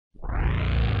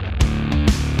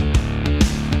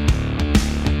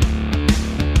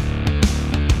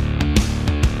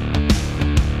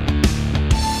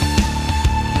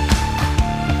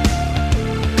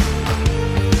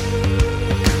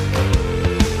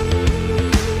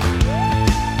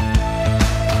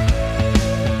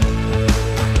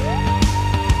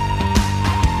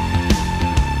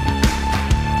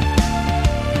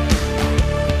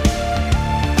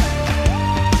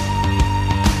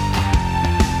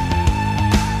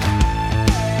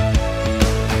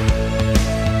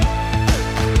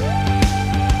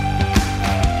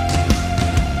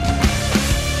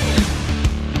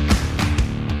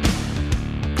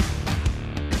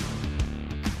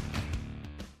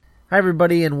Hi,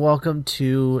 everybody, and welcome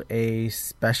to a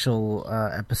special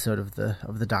episode of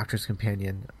the Doctor's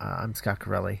Companion. I'm Scott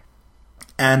Corelli.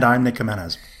 And I'm Nick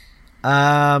Jimenez.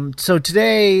 So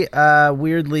today,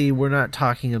 weirdly, we're not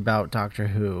talking about Doctor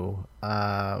Who,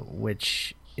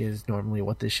 which is normally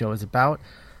what this show is about.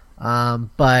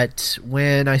 But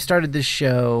when I started this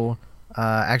show,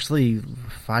 actually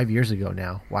 5 years ago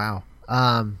now, wow.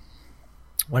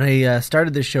 When I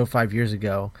started this show 5 years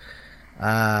ago,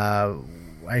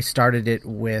 I started it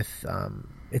with,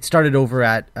 it started over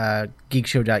at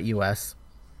geekshow.us,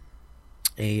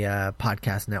 a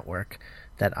podcast network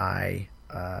that I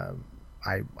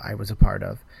was a part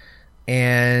of.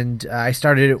 And I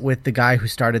started it with the guy who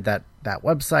started that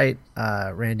website,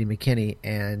 Randy McKinney,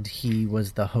 and he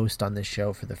was the host on this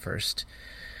show for the first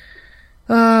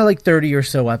 30 or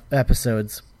so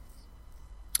episodes.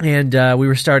 And we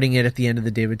were starting it at the end of the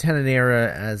David Tennant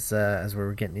era as we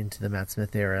were getting into the Matt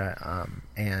Smith era.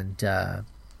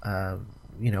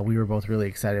 We were both really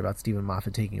excited about Stephen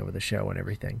Moffat taking over the show and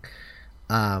everything.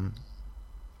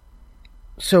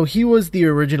 So he was the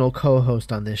original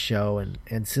co-host on this show.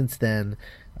 And since then,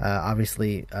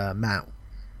 obviously, Matt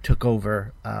took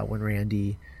over when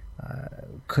Randy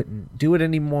couldn't do it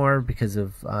anymore because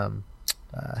of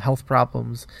health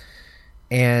problems.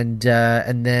 And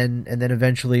then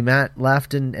eventually Matt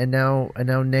left, and now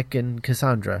Nick and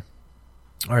Cassandra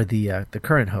are the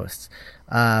current hosts.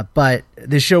 But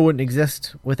this show wouldn't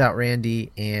exist without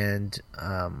Randy, and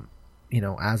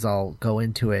as I'll go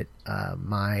into it,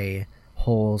 my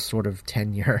whole sort of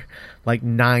tenure, like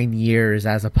 9 years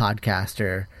as a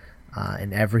podcaster,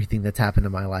 and everything that's happened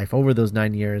in my life over those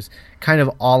 9 years, kind of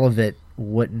all of it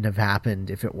wouldn't have happened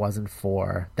if it wasn't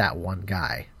for that one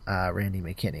guy, Randy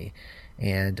McKinney.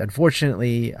 And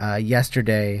unfortunately,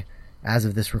 yesterday, as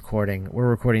of this recording, we're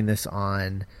recording this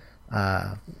on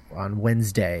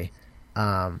Wednesday.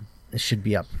 It should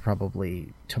be up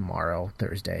probably tomorrow,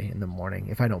 Thursday in the morning,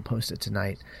 if I don't post it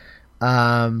tonight.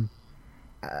 On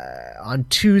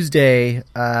Tuesday,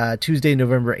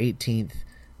 November 18th,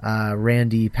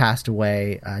 Randy passed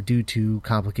away due to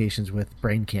complications with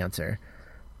brain cancer.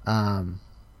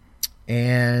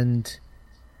 And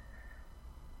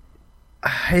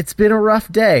it's been a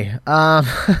rough day.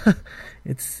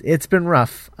 It's been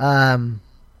rough. Randy,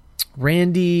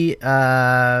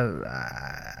 I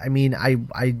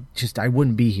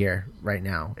wouldn't be here right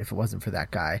now if it wasn't for that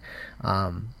guy.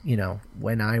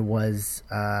 When I was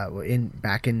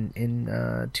back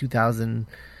in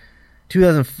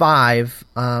 2005,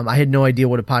 I had no idea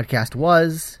what a podcast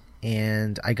was,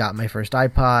 and I got my first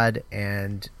iPod,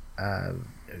 and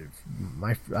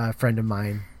my friend of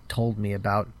mine told me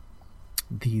about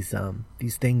these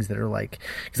things that are like,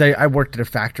 because I worked at a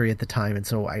factory at the time, and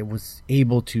so I was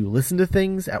able to listen to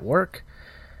things at work,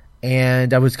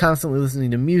 and I was constantly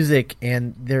listening to music,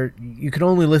 and you can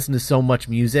only listen to so much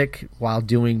music while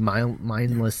doing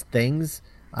mindless things.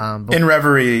 In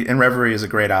Reverie is a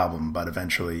great album, but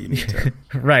eventually you need to.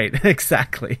 Right,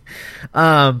 exactly.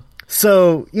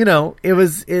 So,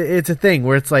 it's a thing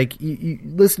where it's like you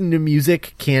listening to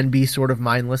music can be sort of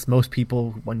mindless. Most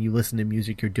people, when you listen to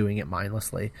music, you're doing it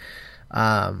mindlessly.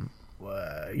 You're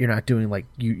not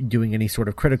doing any sort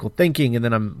of critical thinking, and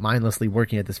then I'm mindlessly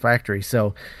working at this factory.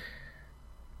 So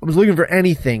I was looking for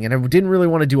anything, and I didn't really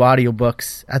want to do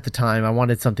audiobooks at the time. I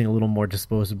wanted something a little more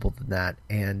disposable than that.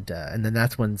 And then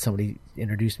that's when somebody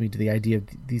introduced me to the idea of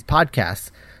these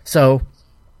podcasts. So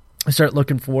I start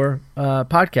looking for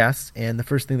podcasts, and the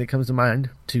first thing that comes to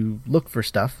mind to look for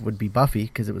stuff would be Buffy,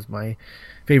 because it was my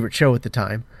favorite show at the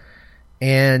time.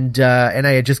 And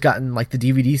I had just gotten, like, the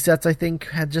DVD sets, I think,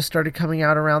 had just started coming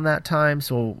out around that time,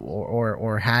 so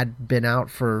or had been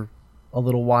out for a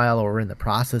little while, or were in the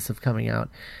process of coming out.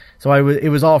 So it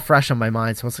was all fresh on my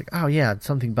mind. So I was like, oh yeah,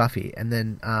 something Buffy. And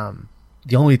then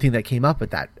the only thing that came up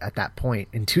at that point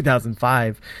in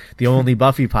 2005, the only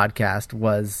Buffy podcast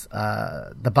was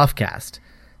the Buffcast,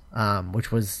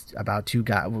 which was about two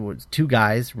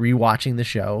guys rewatching the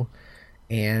show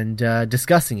and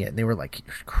discussing it. And they were like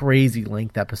crazy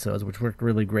length episodes, which worked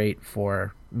really great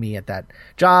for me at that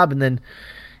job. And then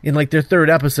in like their third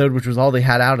episode, which was all they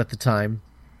had out at the time,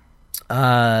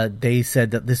 they said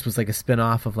that this was like a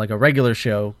spin-off of like a regular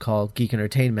show called Geek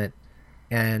Entertainment.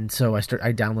 And so I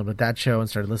downloaded that show and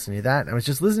started listening to that. And I was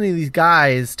just listening to these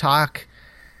guys talk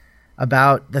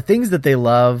about the things that they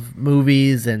love,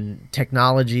 movies and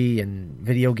technology and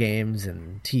video games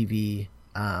and TV.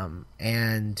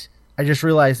 And I just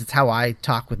realized it's how I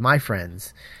talk with my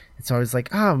friends. And so I was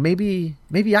like, oh, maybe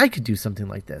I could do something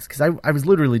like this. Because I was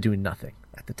literally doing nothing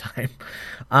at the time.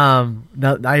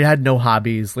 I had no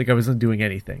hobbies. Like, I wasn't doing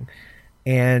anything.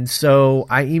 And so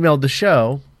I emailed the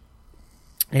show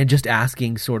and just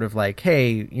asking sort of like,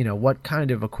 hey, what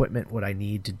kind of equipment would I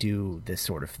need to do this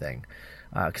sort of thing?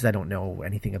 Because I don't know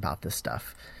anything about this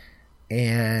stuff.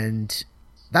 And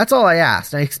that's all I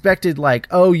asked. I expected like,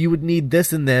 oh, you would need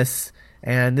this and this,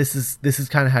 and this is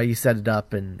kind of how you set it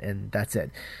up, and that's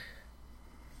it.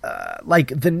 Like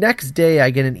the next day I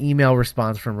get an email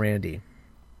response from Randy,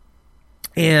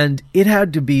 and it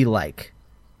had to be like,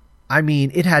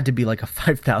 it had to be like a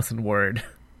 5,000 word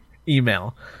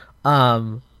email,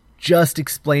 just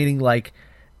explaining like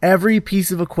every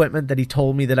piece of equipment that he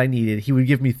told me that I needed. He would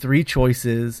give me 3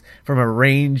 choices from a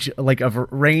range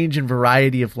and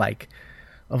variety of like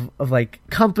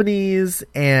companies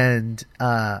and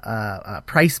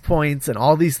price points and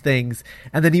all these things,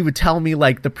 and then he would tell me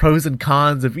like the pros and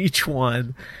cons of each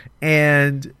one,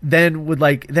 and then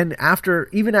after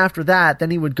that,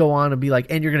 then he would go on and be like,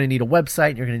 and you're going to need a website,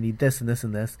 and you're going to need this and this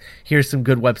and this. Here's some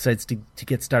good websites to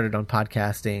get started on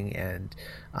podcasting, and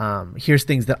here's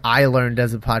things that I learned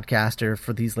as a podcaster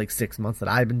for these like 6 months that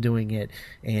I've been doing it,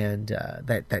 and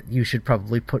that you should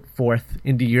probably put forth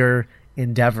into your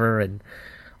endeavor, and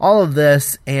all of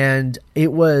this. And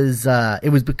it was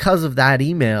because of that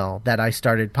email that I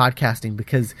started podcasting,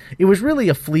 because it was really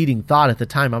a fleeting thought at the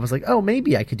time. I was like, oh,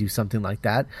 maybe I could do something like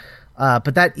that.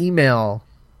 But that email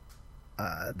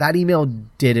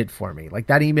did it for me. Like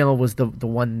that email was the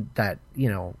one that,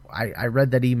 I read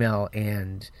that email,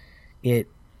 and it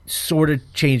sort of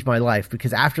changed my life,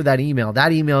 because after that email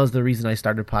is the reason I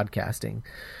started podcasting.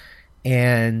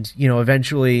 And,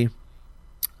 eventually,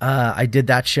 I did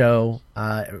that show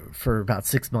for about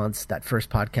 6 months, that first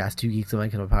podcast, Two Geeks and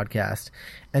McKinney podcast.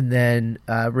 And then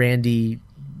Randy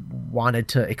wanted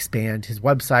to expand his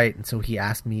website, and so he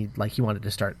asked me, like, he wanted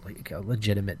to start like a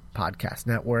legitimate podcast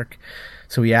network.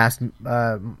 So he asked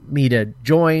me to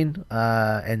join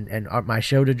and my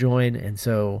show to join, and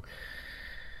so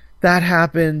that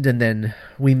happened. And then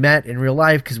we met in real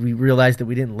life, because we realized that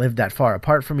we didn't live that far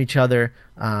apart from each other.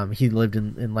 He lived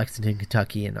in Lexington,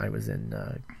 Kentucky, and I was in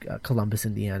Columbus,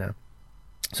 Indiana.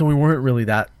 So we weren't really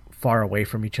that far away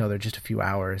from each other, just a few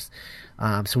hours.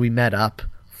 So we met up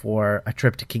for a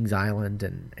trip to Kings Island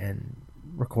and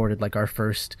recorded like our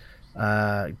first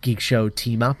geek show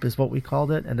team up, is what we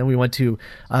called it. And then we went to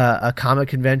a comic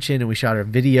convention, and we shot a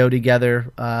video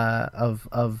together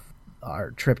of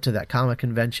our trip to that comic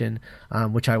convention,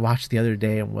 which I watched the other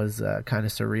day and was kind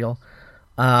of surreal.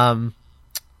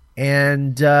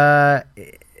 And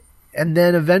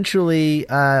then eventually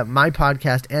my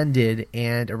podcast ended,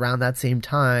 and around that same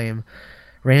time,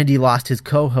 Randy lost his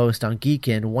co-host on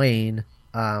Geekin', Wayne.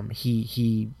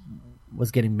 He was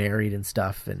getting married and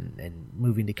stuff, and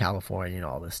moving to California and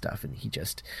all this stuff, and he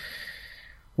just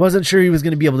wasn't sure he was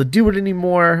going to be able to do it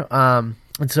anymore.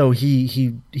 And so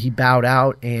he bowed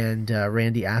out, and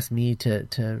Randy asked me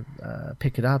to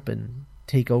pick it up and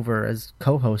take over as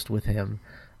co-host with him.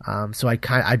 So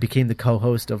I became the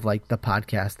co-host of like the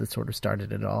podcast that sort of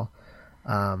started it all.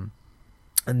 And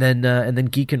then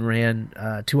Geekin'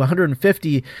 ran to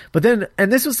 150. But then,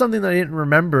 and this was something that I didn't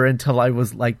remember until I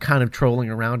was like kind of trolling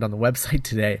around on the website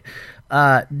today.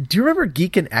 Do you remember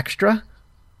Geekin' Extra?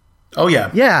 Oh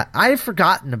yeah. Yeah, I've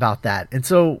forgotten about that. And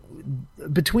so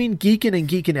between Geekin' and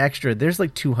Geekin' Extra, there's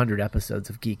like 200 episodes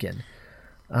of Geekin'.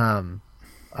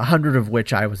 100 of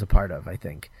which I was a part of, I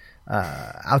think.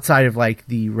 Outside of like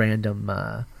the random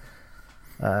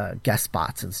guest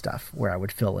spots and stuff where I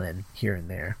would fill in here and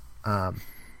there.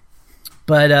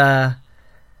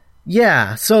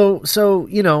 Yeah, so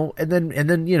and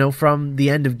then from the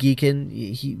end of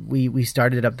Geekin', we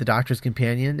started up the Doctor's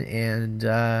Companion, and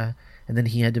then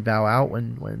he had to bow out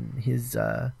when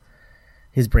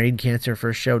his brain cancer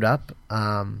first showed up,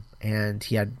 and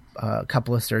he had a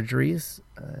couple of surgeries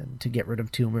to get rid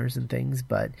of tumors and things.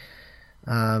 But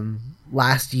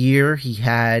last year he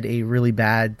had a really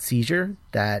bad seizure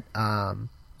that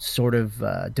sort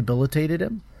of debilitated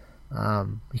him.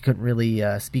 He couldn't really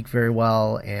speak very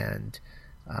well, and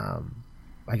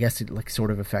I guess it like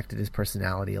sort of affected his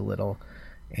personality a little,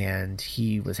 and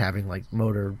he was having like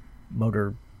motor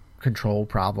control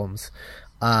problems,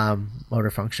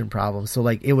 motor function problems. So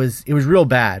like it was real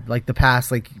bad. Like the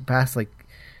past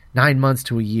 9 months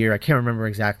to a year, I can't remember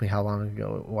exactly how long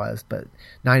ago it was, but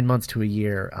 9 months to a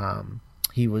year,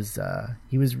 he was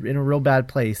in a real bad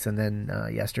place. And then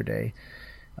yesterday,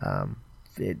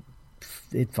 it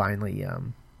finally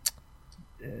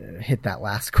hit that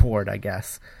last chord, I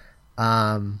guess.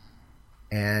 And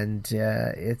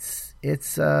it's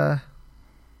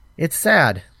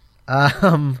sad.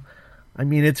 I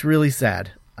mean, it's really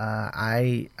sad.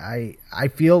 I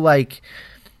feel like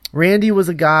Randy was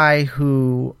a guy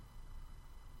who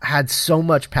had so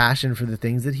much passion for the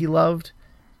things that he loved,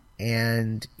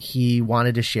 and he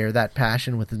wanted to share that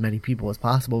passion with as many people as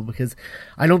possible, because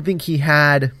I don't think he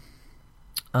had,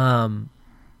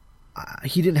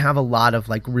 he didn't have a lot of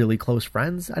like really close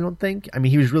friends. I don't think. I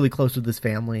mean, he was really close with his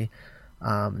family.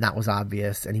 That was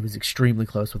obvious. And he was extremely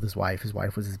close with his wife. His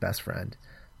wife was his best friend,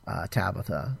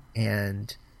 Tabitha.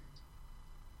 And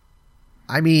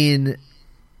I mean,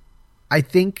 I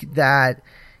think that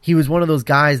he was one of those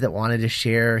guys that wanted to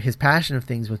share his passion of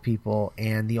things with people.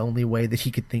 And the only way that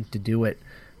he could think to do it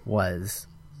was,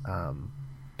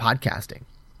 podcasting,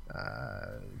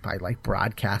 by like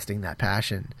broadcasting that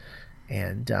passion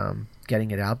and,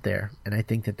 getting it out there. And I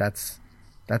think that that's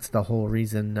the whole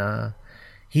reason,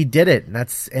 he did it,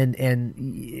 and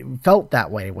and felt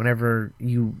that way whenever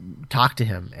you talk to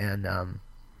him. And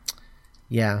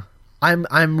yeah,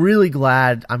 I'm really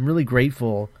glad. I'm really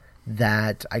grateful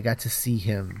that I got to see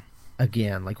him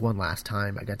again, like one last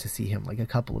time. I got to see him like a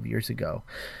couple of years ago,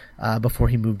 before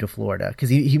he moved to Florida, because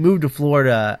he moved to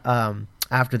Florida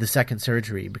after the second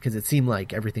surgery, because it seemed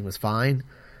like everything was fine,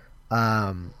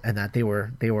 and that they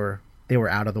were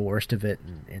out of the worst of it,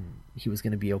 and he was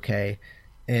going to be okay.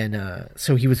 And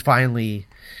so he was finally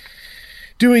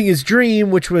doing his dream,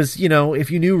 which was, you know,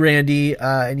 if you knew Randy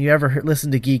and you ever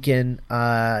listened to Geekin',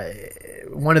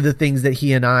 one of the things that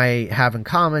he and I have in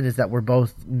common is that we're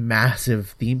both massive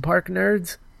theme park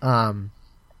nerds.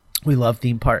 We love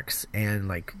theme parks and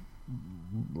like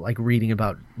reading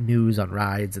about news on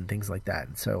rides and things like that.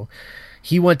 And so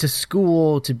he went to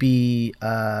school to be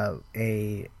like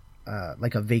a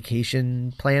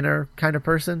vacation planner kind of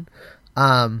person.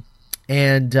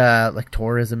 And like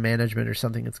tourism management or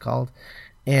something it's called.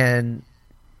 And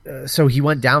so he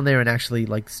went down there and actually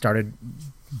like started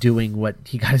doing what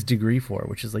he got his degree for,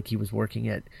 which is like he was working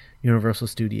at Universal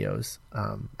Studios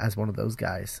as one of those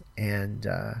guys. And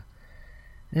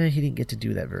he didn't get to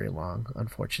do that very long,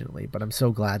 unfortunately. But I'm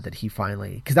so glad that he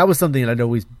finally, because that was something that I'd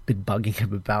always been bugging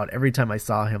him about. Every time I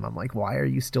saw him, I'm like, why are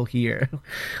you still here?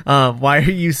 Why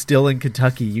are you still in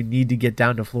Kentucky? You need to get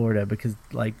down to Florida, because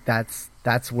like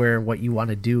that's where what you want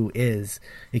to do is.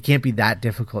 It can't be that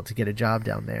difficult to get a job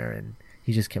down there. And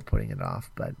he just kept putting it off.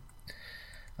 But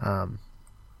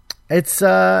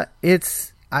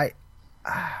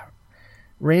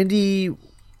Randy,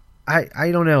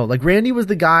 I don't know. Like Randy was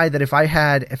the guy that if I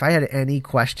had any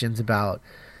questions about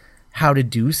how to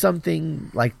do something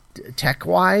like tech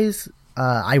wise,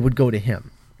 I would go to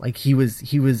him. Like he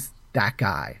was that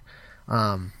guy.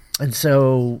 And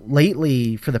so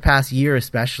lately, for the past year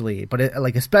especially, but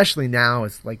especially now,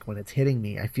 is like when it's hitting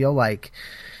me, I feel like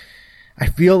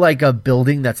a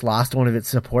building that's lost one of its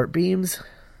support beams.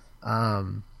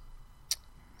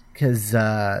 Because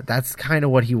that's kind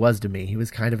of what he was to me. He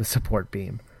was kind of a support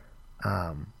beam.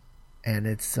 And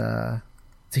it's a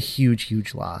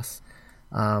huge loss.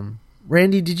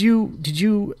 Randy, did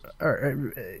you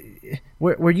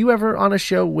were you ever on a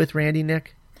show with Randy,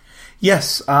 Nick?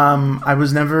 Yes. I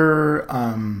was never,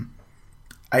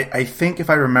 I think if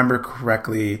I remember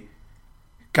correctly,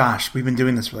 gosh, we've been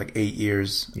doing this for like 8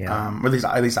 years. Yeah. Or at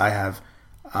least I have.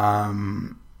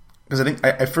 Because I think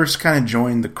I first kind of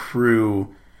joined the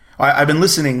crew. I've been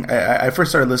listening. I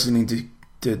first started listening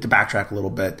to backtrack a little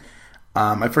bit.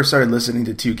 I first started listening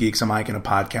to Two Geeks, a Mic, and a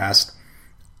Podcast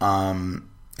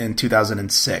in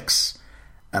 2006.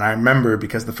 And I remember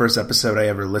because the first episode I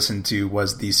ever listened to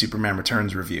was the Superman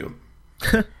Returns review.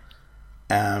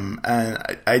 And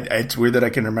it's weird that I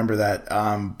can remember that.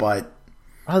 But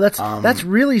that's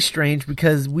really strange,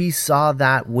 because we saw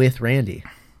that with Randy.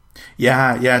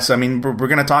 Yeah. So I mean, we're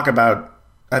going to talk about.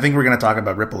 I think we're going to talk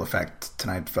about Ripple Effect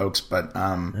tonight, folks. But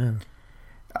Yeah.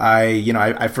 I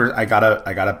got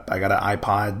an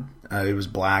iPod. It was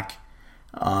black.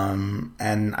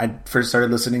 And I first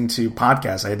started listening to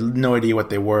podcasts. I had no idea what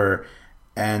they were.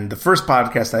 And the first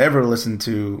podcast I ever listened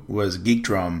to was Geek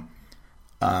Drome,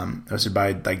 hosted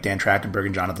by like Dan Trachtenberg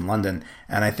and Jonathan London.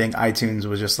 And I think iTunes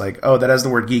was just like, oh, that has the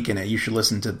word geek in it. You should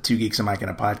listen to Two Geeks, a Mic,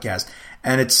 and a Podcast.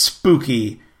 And it's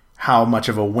spooky how much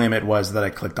of a whim it was that I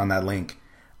clicked on that link.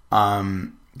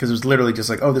 Because it was literally just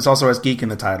like, oh, this also has geek in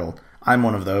the title. I'm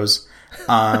one of those.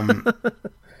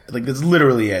 Like that's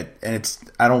literally it. And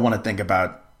I don't want to think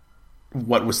about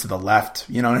what was to the left.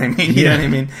 You know what I mean? You know what I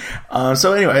mean?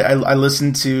 So anyway, I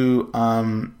listened to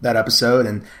that episode,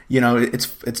 and you know,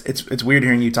 it's weird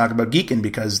hearing you talk about geeking,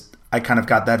 because I kind of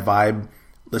got that vibe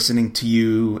listening to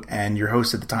you and your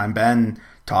host at the time, Ben,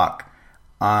 talk.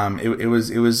 It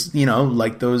was you know,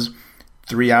 like those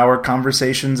 3-hour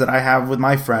conversations that I have with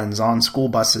my friends on school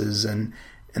buses and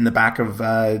in the back of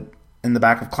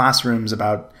classrooms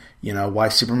about, you know, why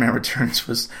Superman Returns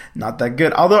was not that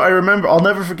good. Although I'll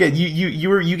never forget,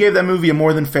 you gave that movie a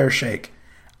more than fair shake.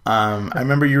 I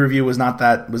remember your review was not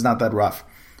that rough.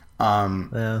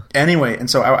 Yeah. Anyway, and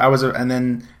so I was, and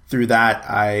then through that,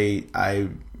 I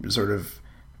sort of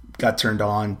got turned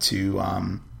on to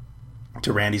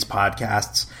Randy's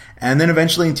podcasts, and then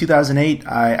eventually in 2008,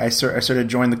 I started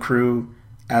joining the crew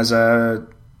as a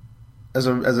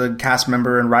cast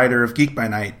member and writer of Geek by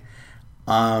Night.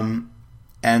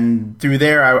 And through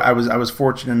there, I was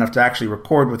fortunate enough to actually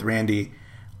record with Randy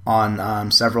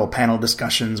on several panel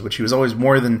discussions, which he was always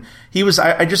more than he was.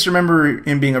 I just remember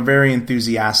him being a very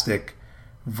enthusiastic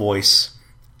voice,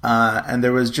 and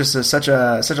there was just such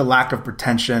a lack of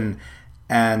pretension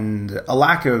and a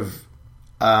lack of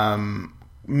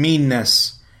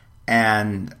meanness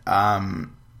and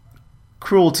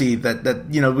cruelty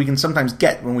that we can sometimes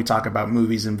get when we talk about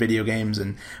movies and video games.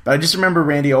 But I just remember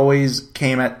Randy always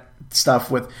came at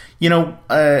stuff with,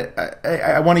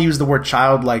 I want to use the word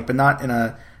childlike, but not in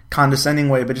a condescending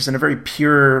way, but just in a very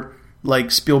pure, like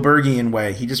Spielbergian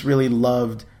way. He just really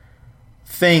loved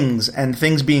things, and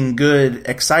things being good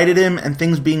excited him, and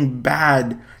things being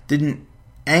bad didn't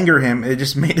anger him. It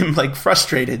just made him like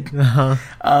frustrated.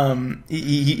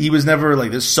 He was never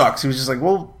like, this sucks. He was just like,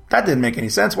 well, that didn't make any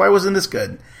sense. Why wasn't this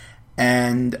good?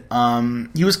 And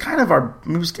he was kind of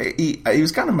he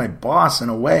was kind of my boss in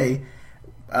a way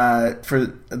for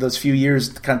those few years,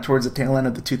 kind of towards the tail end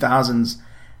of the 2000s,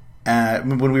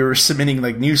 when we were submitting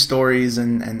like news stories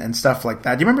and stuff like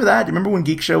that. Do you remember that? Do you remember when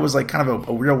Geek Show was like kind of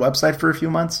a real website for a few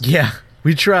months? Yeah,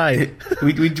 we tried.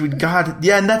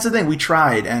 Yeah, and that's the thing. We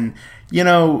tried, and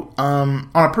on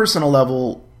a personal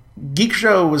level, Geek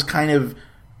Show was kind of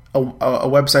a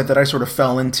website that I sort of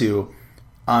fell into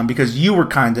because you were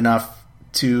kind enough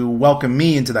to welcome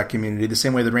me into that community the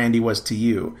same way that Randy was to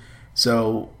you.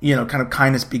 So, kind of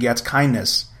kindness begets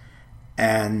kindness.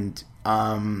 And,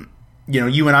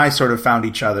 you and I sort of found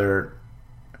each other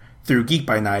through Geek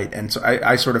by Night. And so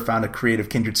I sort of found a creative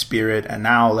kindred spirit, and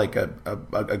now like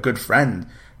a good friend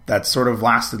that sort of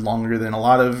lasted longer than a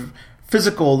lot of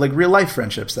physical, like real life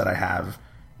friendships that I have,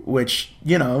 which,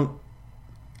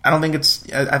 I think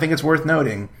it's worth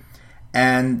noting.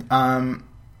 And, and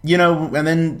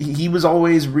then he was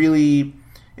always really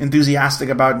enthusiastic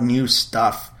about new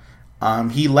stuff.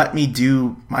 He let me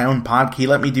do my own podcast. He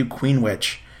let me do Queen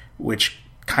Witch, which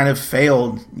kind of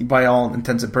failed by all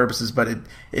intents and purposes, but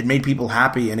it made people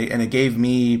happy, and it gave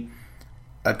me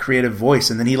a creative voice.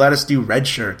 And then he let us do Red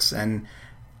Shirts, and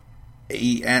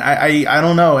I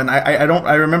don't know, and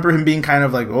I remember him being kind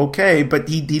of like, okay, but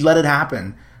he let it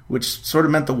happen, which sort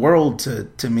of meant the world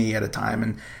to me at a time.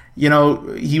 And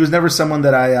he was never someone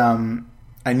that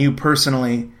I knew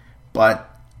personally, but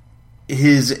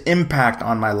his impact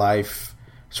on my life,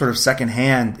 sort of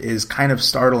secondhand, is kind of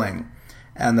startling.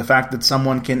 And the fact that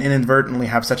someone can inadvertently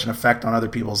have such an effect on other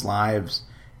people's lives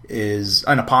is,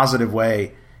 in a positive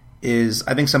way, is,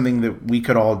 I think, something that we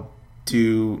could all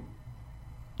do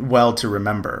well to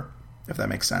remember, if that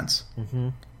makes sense. Mm-hmm.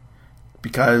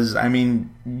 Because, I mean,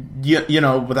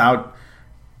 without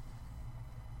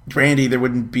Randy, there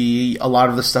wouldn't be a lot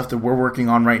of the stuff that we're working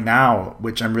on right now,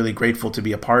 which I'm really grateful to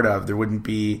be a part of. There wouldn't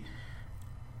be,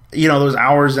 those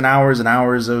hours and hours and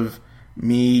hours of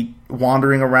me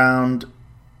wandering around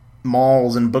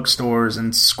malls and bookstores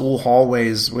and school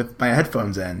hallways with my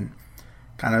headphones in,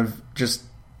 kind of just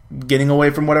getting away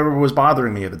from whatever was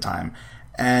bothering me at the time.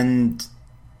 And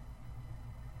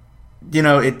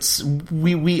it's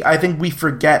I think we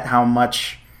forget how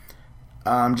much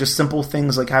just simple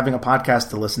things like having a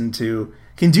podcast to listen to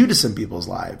can do to some people's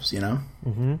lives.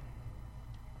 Mm-hmm.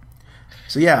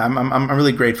 So yeah, I'm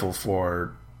really grateful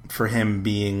for him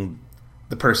being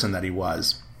the person that he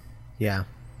was. Yeah.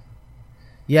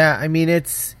 Yeah, I mean,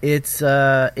 it's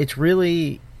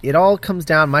really, it all comes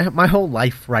down, my whole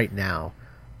life right now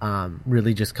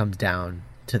really just comes down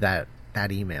to that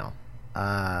email.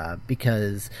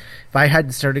 Because if I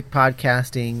hadn't started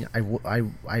podcasting,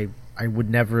 I would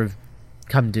never have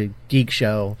come to Geek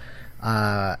Show,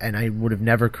 and I would have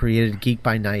never created Geek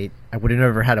by Night. I would have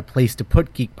never had a place to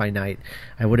put Geek by Night.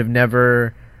 I would have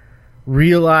never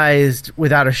realized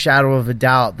without a shadow of a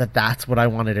doubt that that's what I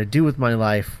wanted to do with my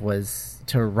life, was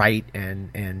to write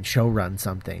and show run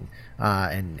something,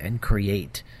 and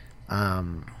create.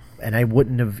 And I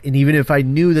wouldn't have, and even if I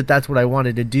knew that that's what I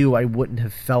wanted to do, I wouldn't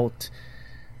have felt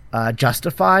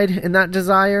justified in that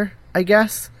desire, I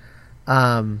guess.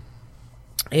 And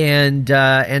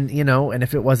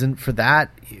if it wasn't for that,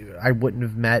 I wouldn't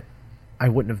have met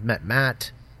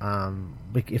Matt.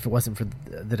 Like, if it wasn't for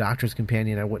the Doctor's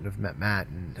Companion, I wouldn't have met Matt,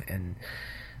 and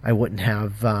I wouldn't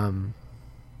have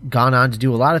gone on to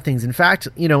do a lot of things. In fact,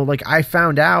 like, I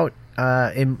found out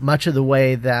in much of the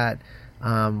way that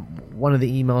One of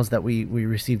the emails that we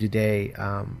received today,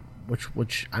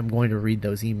 which I'm going to read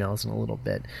those emails in a little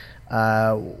bit.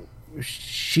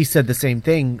 She said the same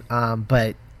thing,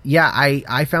 but yeah,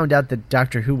 I found out that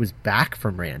Doctor Who was back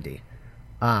from Randy.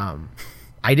 I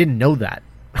didn't know that.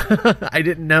 I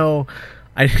didn't know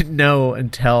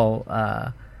until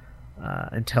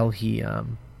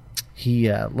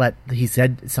he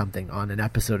said something on an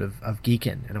episode of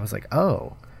Geekin, and I was like,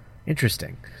 oh,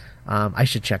 interesting. I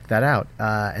should check that out.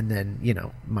 And then,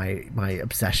 my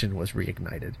obsession was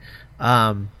reignited.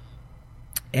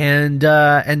 And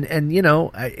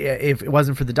if it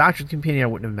wasn't for the Doctor's Companion, I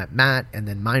wouldn't have met Matt, and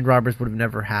then Mind Robbers would have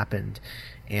never happened.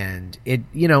 And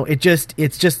it's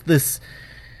just this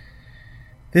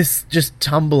just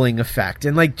tumbling effect.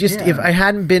 And if I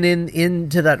hadn't been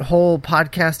into that whole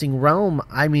podcasting realm,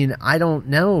 I mean, I don't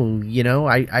know,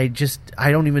 I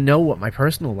don't even know what my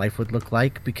personal life would look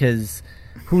like, because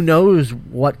who knows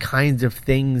what kinds of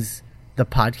things the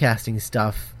podcasting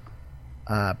stuff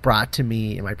brought to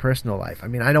me in my personal life. I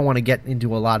mean, I don't want to get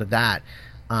into a lot of that,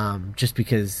 just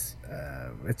because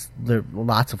there are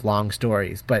lots of long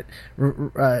stories, but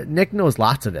Nick knows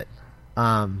lots of it.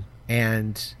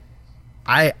 And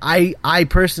I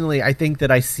personally, I think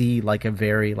that I see like a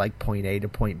very like point A to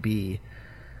point B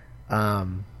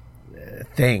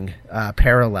thing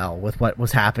parallel with what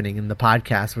was happening in the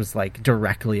podcast was like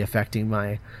directly affecting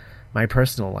my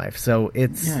personal life. So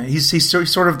it's he's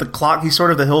sort of the clock. He's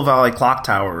sort of the Hill Valley clock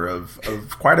tower of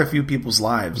quite a few people's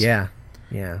lives. Yeah.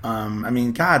 I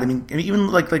mean,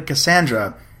 even like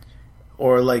Cassandra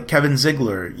or like Kevin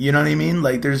Ziegler. You know what I mean?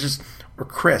 Like there's just or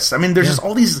Chris. I mean, there's just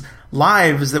all these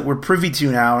lives that we're privy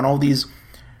to now, and all these.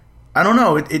 I don't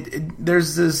know.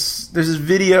 There's this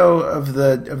video of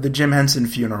the Jim Henson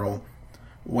funeral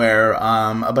where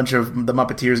a bunch of the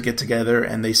Muppeteers get together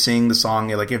and they sing the song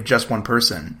like "If Just One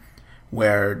Person,"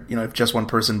 where if just one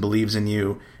person believes in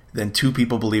you, then two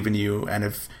people believe in you, and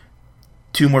if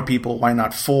two more people, why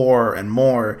not four and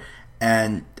more?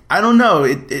 And I don't know.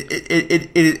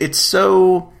 It's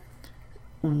so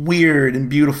weird and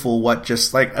beautiful what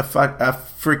just like a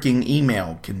freaking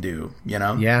email can do.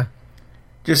 Yeah.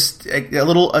 Just a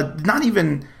little, not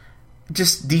even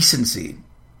just decency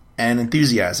and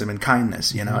enthusiasm and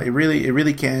kindness. It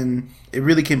really can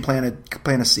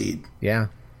plant a seed. Yeah.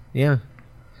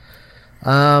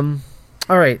 All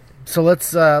right. So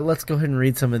let's go ahead and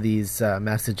read some of these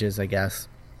messages, I guess.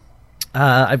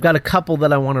 I've got a couple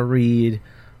that I want to read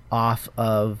off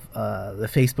of the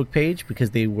Facebook page, because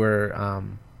there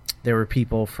were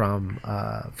people from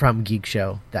Geek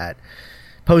Show that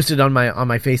posted on my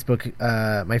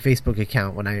Facebook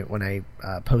account when I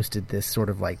posted this sort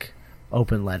of like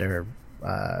open letter,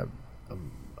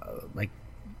 like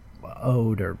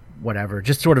ode or whatever,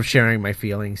 just sort of sharing my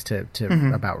feelings to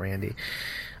about Randy.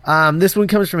 This one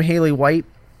comes from Haley White,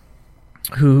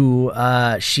 who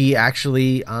she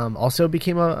actually also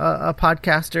became a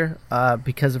podcaster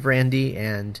because of Randy,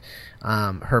 and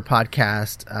her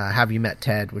podcast, Have You Met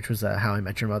Ted, which was a How I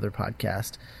Met Your Mother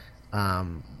podcast,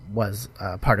 was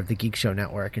part of the Geek Show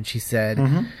Network. And she said,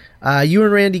 you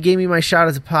and Randy gave me my shot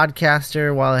as a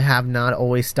podcaster. While I have not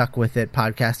always stuck with it,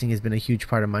 podcasting has been a huge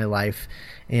part of my life,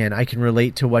 and I can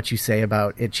relate to what you say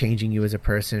about it changing you as a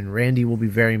person. Randy will be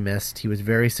very missed. He was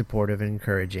very supportive and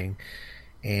encouraging,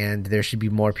 and there should be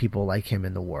more people like him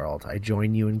in the world. I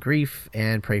join you in grief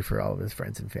and pray for all of his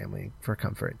friends and family for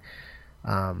comfort.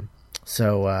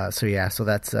 So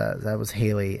that's that was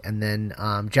Haley. And then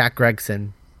Jack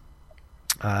Gregson,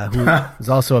 who was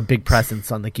also a big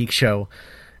presence on the Geek Show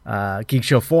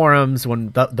forums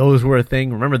when those were a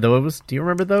thing. Remember those? Do you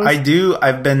remember those? I do.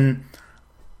 I've been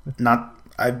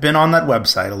on that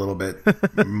website a little bit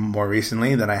more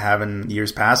recently than I have in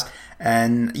years past.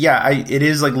 And yeah, it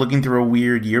is like looking through a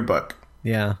weird yearbook.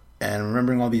 Yeah. And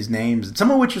remembering all these names, some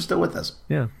of which are still with us.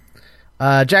 Yeah.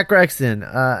 Jack Gregson,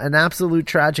 an absolute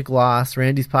tragic loss.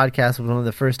 Randy's podcast was one of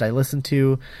the first I listened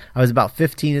to. I was about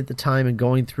 15 at the time and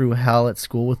going through hell at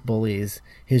school with bullies.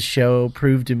 His show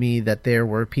proved to me that there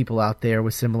were people out there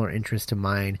with similar interests to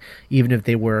mine, even if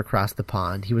they were across the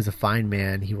pond. He was a fine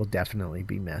man. He will definitely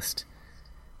be missed.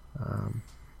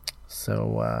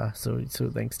 So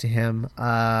thanks to him.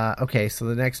 Okay, so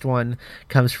the next one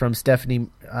comes from Stephanie,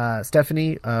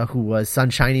 who was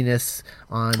Sunshininess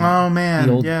on the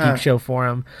old Geek Show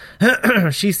forum.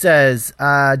 She says,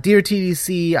 "Dear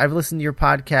TDC, I've listened to your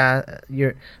podcast,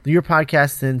 your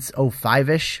podcast since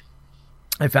 05-ish.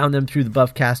 I found them through the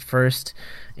Buffcast first,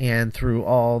 and through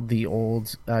all the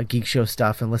old Geek Show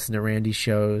stuff, and listened to Randy's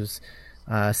shows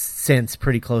since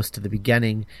pretty close to the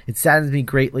beginning. It saddens me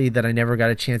greatly that I never got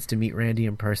a chance to meet Randy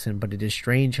in person, but it is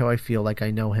strange how I feel like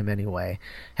I know him anyway.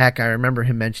 Heck, I remember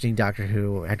him mentioning Doctor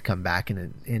Who had come back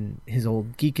in his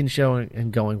old Geekin' show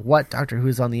and going, "What? Doctor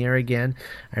Who's on the air again?"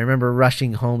 I remember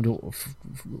rushing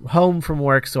home from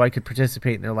work so I could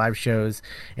participate in their live shows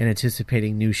and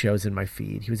anticipating new shows in my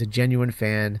feed. He was a genuine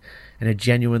fan and a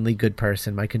genuinely good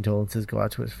person. My condolences go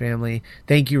out to his family.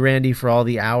 Thank you, Randy, for all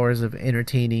the hours of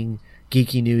entertaining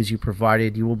geeky news you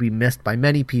provided. You will be missed by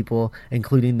many people,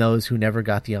 including those who never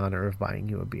got the honor of buying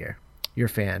you a beer. Your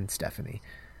fan, Stephanie.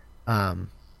 Yeah.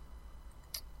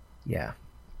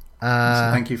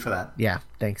 So thank you for that. Yeah,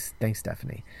 thanks,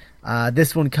 Stephanie.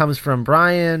 This one comes from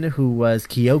Brian, who was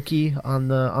Kyoki on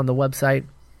the website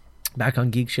back on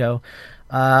Geek Show.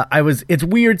 It's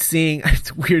weird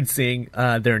seeing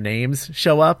their names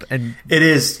show up, and it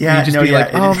is, yeah. You just be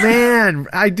like, oh man,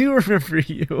 I do remember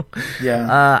you.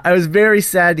 Yeah. I was very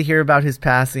sad to hear about his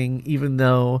passing, even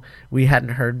though we hadn't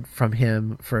heard from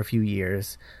him for a few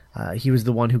years. He was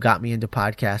the one who got me into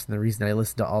podcasts and the reason I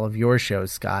listened to all of your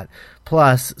shows, Scott,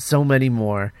 plus so many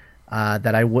more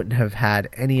that I wouldn't have had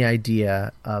any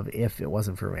idea of if it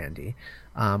wasn't for Randy.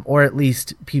 Or at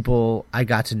least people I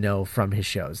got to know from his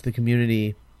shows. The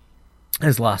community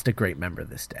has lost a great member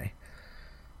this day.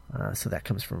 So that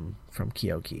comes from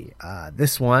Kyoki.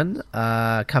 This one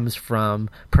comes from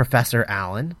Professor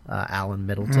Alan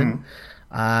Middleton.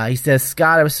 He says,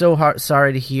 Scott, I was so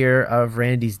sorry to hear of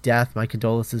Randy's death. My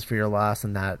condolences for your loss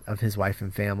and that of his wife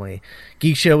and family.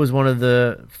 Geek Show was one of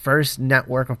the first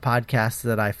network of podcasts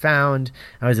that I found.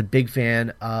 I was a big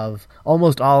fan of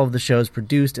almost all of the shows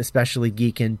produced, especially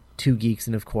Geekin', Two Geeks,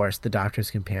 and of course, The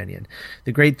Doctor's Companion.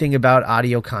 The great thing about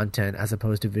audio content as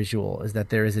opposed to visual is that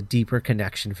there is a deeper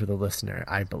connection for the listener,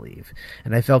 I believe.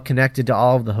 And I felt connected to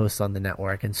all of the hosts on the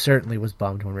network and certainly was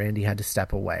bummed when Randy had to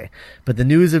step away. But the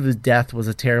news of his death was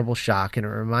a terrible shock, and it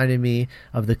reminded me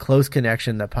of the close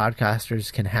connection that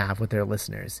podcasters can have with their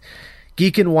listeners.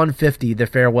 Geekin' 150, the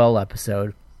farewell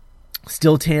episode,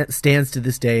 still stands to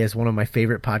this day as one of my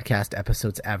favorite podcast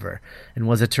episodes ever, and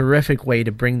was a terrific way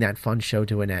to bring that fun show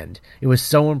to an end. It was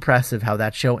so impressive how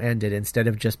that show ended instead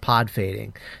of just pod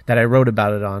fading that I wrote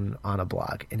about it on a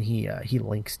blog, and he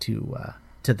links to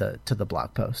the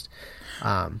blog post.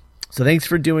 So thanks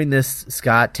for doing this,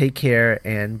 Scott. Take care,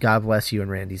 and God bless you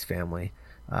and Randy's family.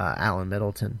 Alan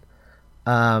Middleton.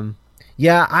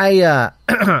 Yeah,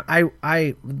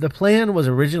 the plan was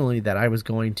originally that I was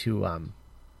going to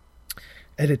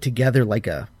edit together like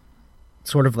a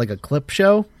sort of like a clip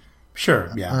show.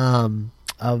 Sure. Yeah.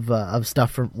 Of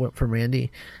stuff from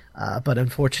Randy. But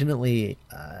unfortunately,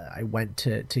 I went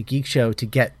to Geek Show to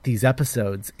get these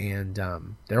episodes, and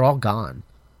they're all gone.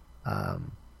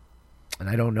 And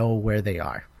I don't know where they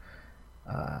are.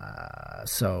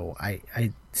 So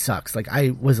I sucks. Like,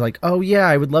 I was like, oh yeah,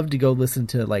 I would love to go listen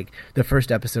to like the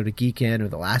first episode of Geekin', or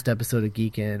the last episode of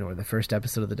Geekin', or the first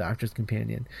episode of The Doctor's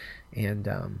Companion. And,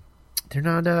 they're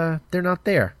not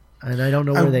there, and I don't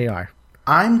know where they are.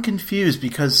 I'm confused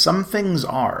because some things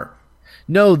are.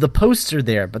 No, the posts are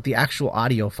there, but the actual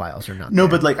audio files are not. No,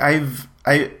 there. but like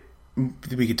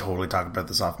we could totally talk about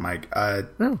this off mic.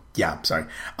 Yeah, sorry.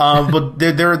 But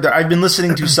they're I've been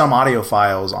listening to some audio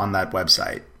files on that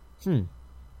website,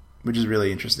 which is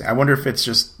really interesting. I wonder if it's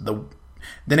just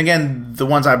then again, the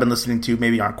ones I've been listening to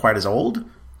maybe aren't quite as old.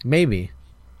 Maybe.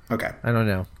 Okay. I don't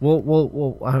know.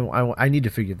 Well, I need to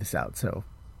figure this out. So,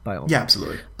 by all means. Yeah,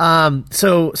 absolutely.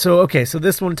 So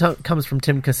this one comes from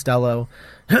Tim Costello,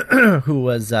 who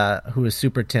was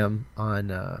Super Tim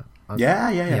on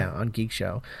on Geek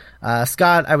Show.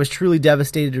 Scott, I was truly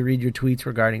devastated to read your tweets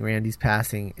regarding Randy's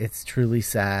passing. It's truly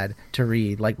sad to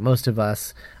read. Like most of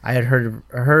us, I had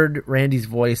heard Randy's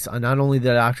voice on not only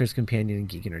The Doctor's Companion and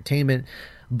Geek Entertainment,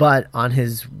 but on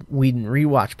his Whedon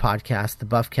Rewatch podcast, The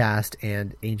Buffcast,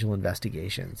 and Angel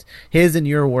Investigations. His and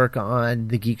your work on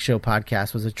the Geek Show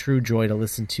podcast was a true joy to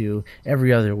listen to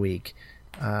every other week.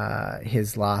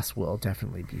 His loss will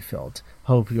definitely be felt.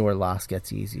 Hope your loss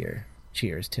gets easier.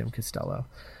 Cheers, Tim Costello.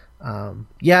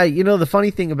 Yeah, the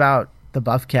funny thing about the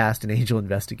Buffcast and Angel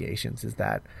Investigations is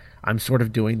that I'm sort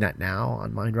of doing that now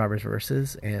on Mind Robbers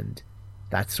Versus, and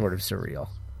that's sort of surreal.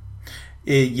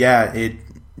 It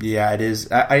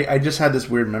is. I just had this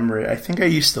weird memory. I think I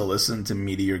used to listen to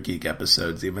Meteor Geek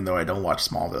episodes, even though I don't watch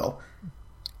Smallville.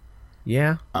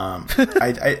 Yeah.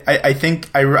 I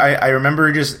think I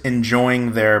remember just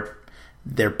enjoying their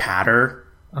patter.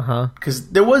 Because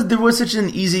there was such an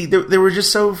easy. They were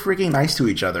just so freaking nice to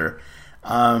each other.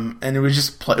 And it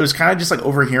was kind of just like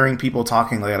overhearing people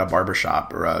talking like at a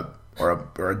barbershop or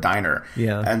a diner.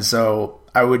 Yeah. And so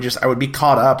I would be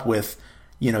caught up with,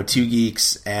 Two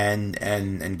Geeks and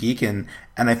Geekin',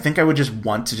 and I think I would just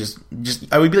want to just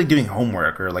I would be like doing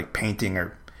homework or like painting,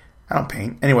 or I don't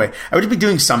paint anyway. I would just be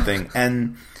doing something,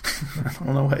 and I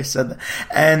don't know why I said that.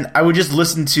 And I would just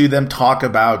listen to them talk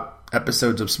about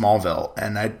episodes of Smallville,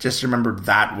 and I just remember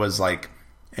that was like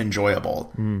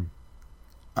enjoyable.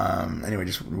 Anyway,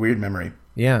 just weird memory.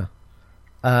 Yeah.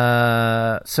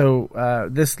 So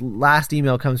this last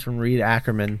email comes from Reed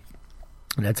Ackerman,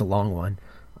 and that's a long one.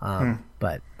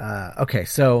 But okay,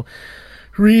 so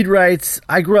Reed writes,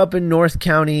 I grew up in North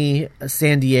County,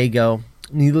 San Diego.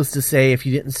 Needless to say, if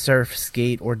you didn't surf,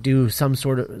 skate, or do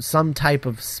some type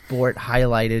of sport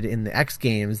highlighted in the X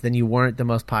Games, then you weren't the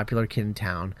most popular kid in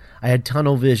town. I had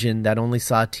tunnel vision that only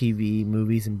saw TV,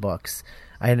 movies, and books.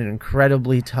 I had an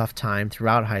incredibly tough time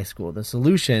throughout high school. The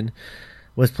solution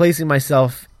was placing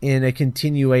myself in a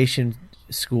continuation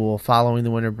school following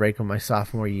the winter break of my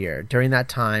sophomore year. During that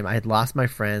time, I had lost my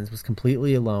friends, was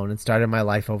completely alone, and started my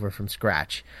life over from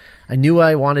scratch. I knew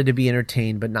I wanted to be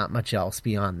entertained, but not much else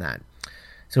beyond that.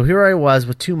 So here I was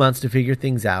with 2 months to figure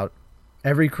things out.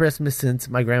 Every Christmas since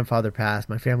my grandfather passed,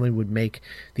 my family would make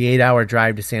the 8-hour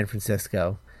drive to San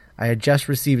Francisco. I had just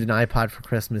received an iPod for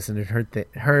Christmas and had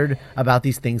heard about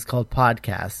these things called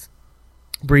podcasts,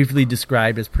 briefly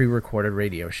described as pre-recorded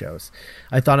radio shows.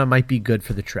 I thought it might be good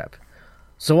for the trip.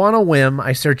 So on a whim,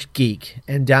 I searched Geek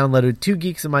and downloaded 2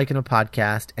 Geeks, a Mic, and a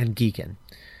Podcast, and Geekin'.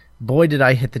 Boy, did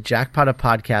I hit the jackpot of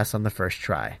podcasts on the first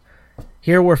try.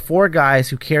 Here were 4 guys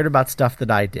who cared about stuff that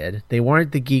I did. They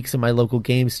weren't the geeks in my local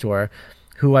game store,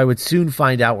 who I would soon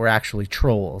find out were actually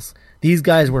trolls. These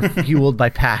guys were fueled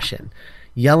by passion,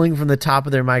 yelling from the top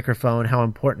of their microphone how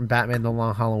important Batman the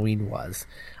Long Halloween was.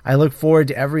 I look forward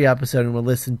to every episode and would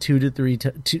listen to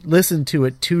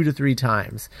it 2 to 3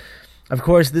 times. Of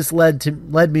course, this led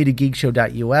me to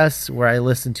geekshow.us, where I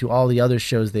listened to all the other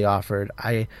shows they offered.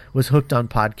 I was hooked on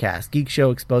podcasts. Geek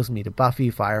Show exposed me to Buffy,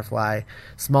 Firefly,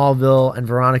 Smallville, and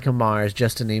Veronica Mars,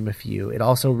 just to name a few. It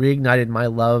also reignited my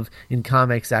love in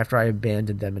comics after I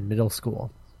abandoned them in middle school.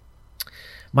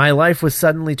 My life was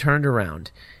suddenly turned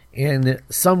around. In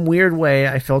some weird way,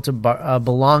 I felt a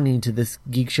belonging to this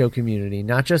Geek Show community,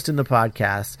 not just in the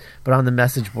podcast, but on the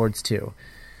message boards too.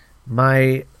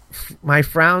 My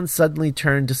frowns suddenly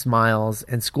turned to smiles,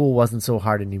 and school wasn't so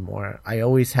hard anymore. I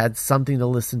always had something to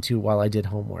listen to while I did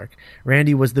homework.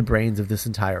 Randy was the brains of this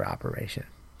entire operation.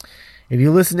 If you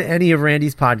listen to any of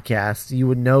Randy's podcasts, you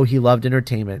would know he loved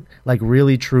entertainment, like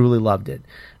really, truly loved it.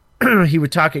 He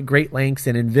would talk at great lengths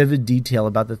and in vivid detail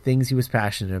about the things he was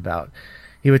passionate about.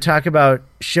 He would talk about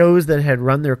shows that had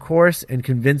run their course and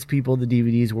convinced people the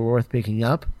DVDs were worth picking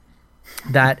up.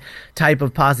 That type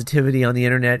of positivity on the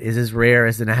internet is as rare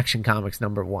as an Action Comics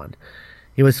 #1.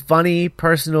 He was funny,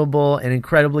 personable, and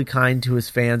incredibly kind to his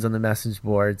fans on the message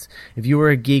boards. If you were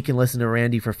a geek and listened to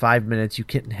Randy for 5 minutes, you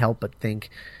couldn't help but think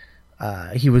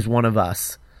he was one of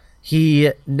us.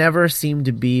 He never seemed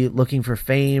to be looking for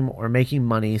fame or making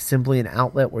money, simply an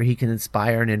outlet where he can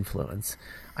inspire and influence.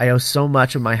 I owe so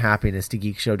much of my happiness to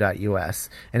geekshow.us,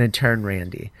 and in turn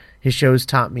Randy. His shows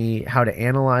taught me how to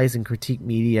analyze and critique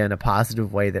media in a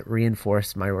positive way that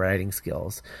reinforced my writing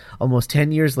skills. Almost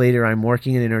 10 years later, I'm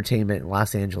working in entertainment in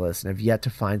Los Angeles and have yet to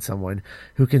find someone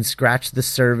who can scratch the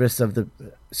surface of the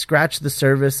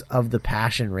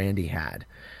passion Randy had.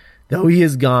 Though he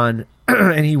is gone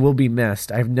and he will be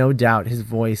missed, I have no doubt his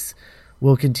voice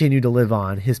will continue to live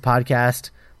on. His podcast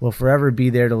will forever be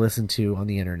there to listen to on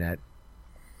the internet.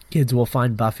 Kids will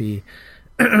find Buffy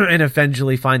and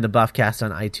eventually find the Buffcast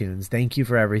on iTunes. Thank you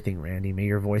for everything, Randy. May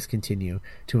your voice continue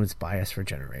to inspire us for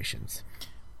generations.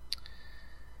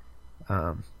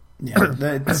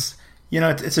 It's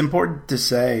important to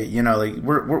say, like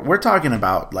we're talking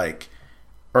about like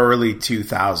early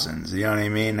 2000s. You know what I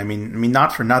mean? I mean,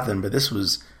 not for nothing, but this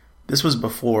was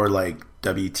before like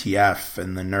WTF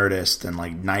and the Nerdist and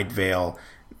like Night Vale.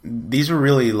 These were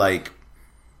really like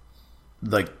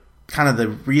kind of the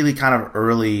really kind of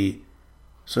early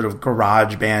sort of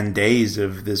garage band days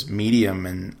of this medium.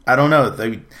 And I don't know,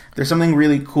 there's something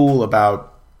really cool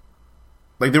about,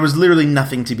 like, there was literally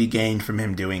nothing to be gained from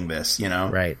him doing this,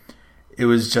 Right. It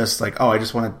was just like, I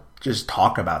just want to just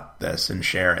talk about this and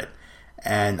share it.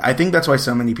 And I think that's why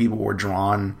so many people were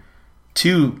drawn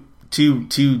to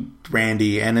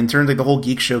Randy, and in terms of like the whole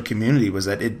Geek Show community, was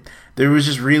that there was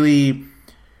just really,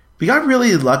 we got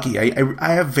really lucky.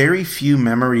 I have very few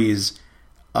memories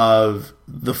of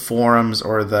the forums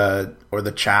or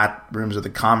the chat rooms or the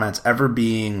comments ever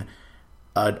being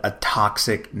a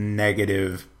toxic,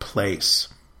 negative place.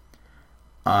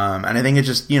 And I think it's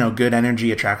just, good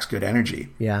energy attracts good energy.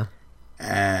 Yeah.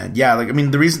 And yeah,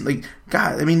 the reason,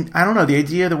 God, I don't know, the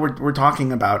idea that we're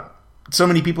talking about so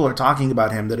many people are talking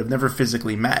about him that have never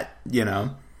physically met. You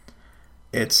know,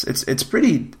 it's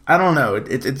pretty. I don't know.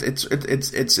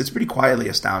 It's pretty quietly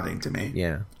astounding to me.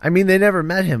 Yeah, I mean, they never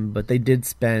met him, but they did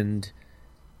spend,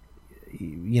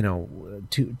 you know,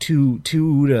 two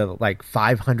to like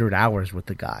 500 hours with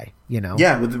the guy. You know,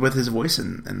 yeah, with his voice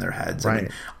in their heads. Right. I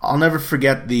mean, I'll never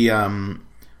forget the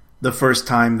first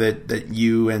time that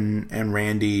you and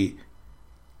Randy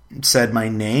said my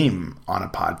name on a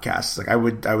podcast. Like I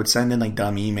would send in like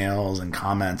dumb emails and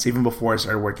comments even before I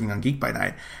started working on Geek by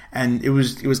Night, and it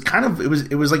was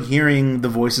like hearing the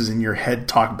voices in your head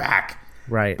talk back,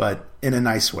 right? But in a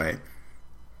nice way.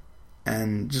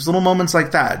 And just little moments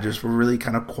like that just were really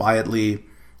kind of quietly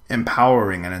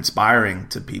empowering and inspiring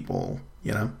to people,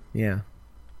 you know? Yeah.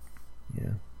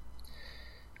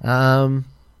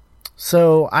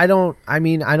 So I don't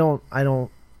know.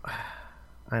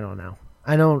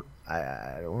 I don't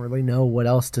really know what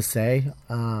else to say.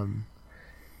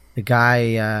 The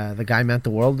guy meant the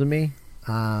world to me.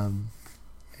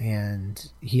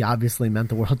 And he obviously meant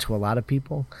the world to a lot of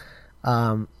people.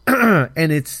 And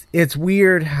it's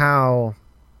weird how,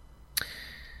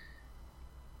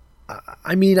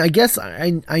 I mean, I guess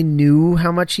I knew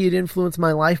how much he had influenced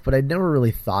my life, but I'd never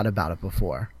really thought about it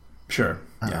before. Sure.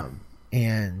 Yeah.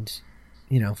 And,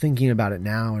 you know, thinking about it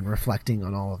now and reflecting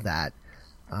on all of that,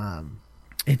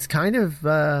 it's kind of,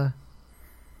 I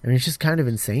mean, it's just kind of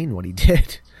insane what he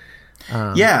did.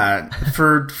 Yeah.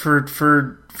 For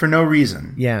no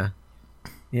reason. Yeah.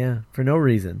 Yeah. For no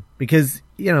reason. Because,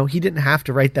 you know, he didn't have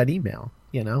to write that email,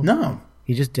 you know? No.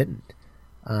 He just didn't.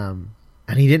 And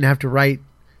he didn't have to write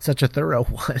such a thorough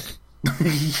one.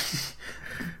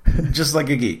 Just like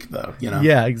a geek, though, you know?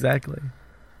 Yeah, exactly.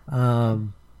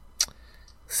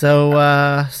 So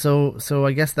I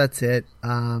guess that's it.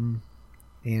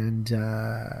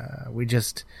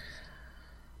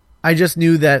 I just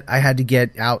knew that I had to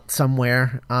get out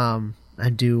somewhere,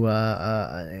 and do,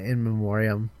 in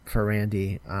memoriam for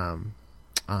Randy, on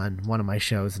one of my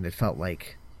shows, and it felt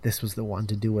like this was the one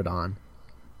to do it on.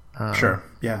 Sure.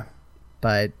 Yeah.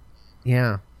 But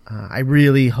yeah, I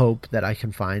really hope that I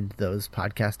can find those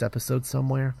podcast episodes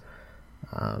somewhere.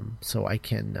 So I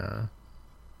can,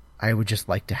 I would just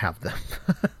like to have them.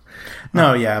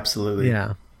 No, yeah, absolutely.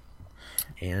 Yeah.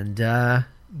 And,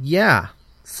 yeah,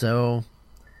 so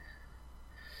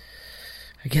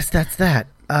I guess that's that.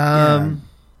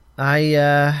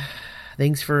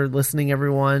 Thanks for listening,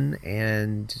 everyone.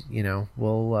 And, you know,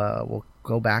 we'll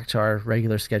go back to our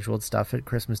regular scheduled stuff at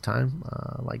Christmas time,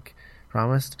 like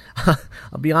promised.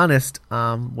 I'll be honest.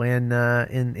 When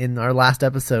in our last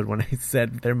episode, when I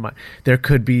said there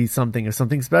could be something, if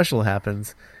something special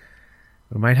happens,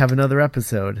 we might have another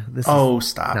episode. This is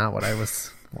stop. Not what I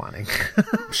was wanting.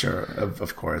 Sure,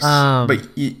 of course.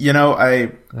 But you know,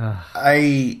 I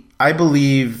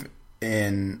believe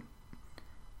in.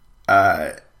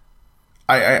 I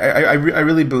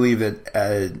really believe that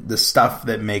the stuff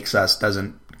that makes us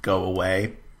doesn't go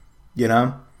away. You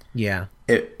know. Yeah.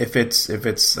 If it's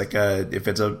like if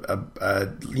it's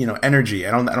a you know, energy.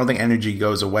 I don't think energy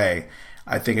goes away.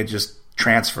 I think it just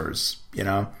transfers. You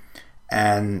know,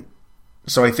 and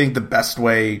so I think the best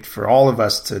way for all of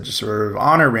us to just sort of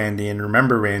honor Randy and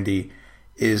remember Randy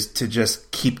is to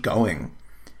just keep going.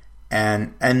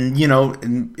 And you know,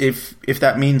 if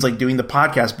that means like doing the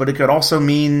podcast, but it could also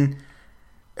mean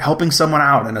helping someone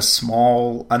out in a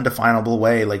small, undefinable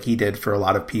way like he did for a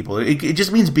lot of people. It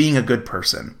just means being a good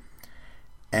person.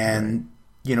 And,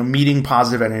 you know, meeting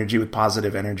positive energy with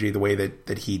positive energy the way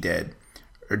that he did.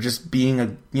 Or just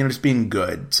being just being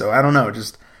good. So I don't know,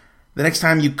 just the next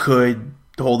time you could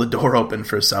hold the door open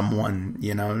for someone,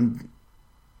 you know,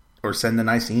 or send a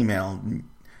nice email,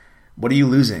 what are you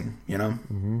losing, you know?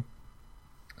 Mm-hmm.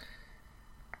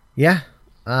 Yeah.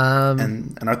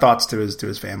 And our thoughts to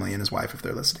his family and his wife, if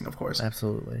they're listening, of course.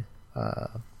 Absolutely.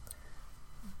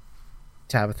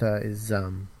 Tabitha is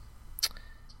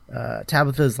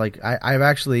like, I've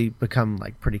actually become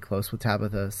like pretty close with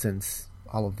Tabitha since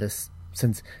all of this,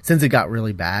 since it got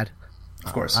really bad.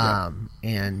 Of course. Yeah.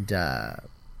 And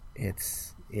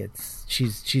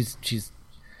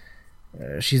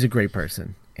she's a great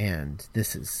person, and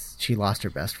she lost her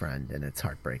best friend, and it's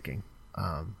heartbreaking.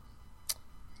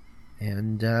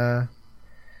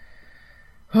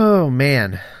 Oh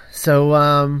man. So,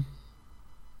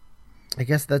 I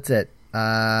guess that's it.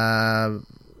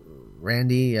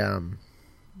 Randy, you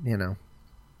know,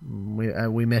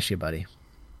 we miss you, buddy.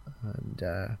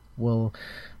 And, we'll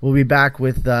be back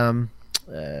with, the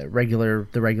regular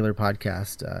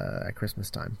podcast, at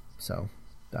Christmas time. So,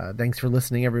 thanks for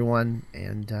listening, everyone.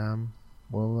 And,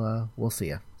 we'll see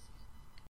you.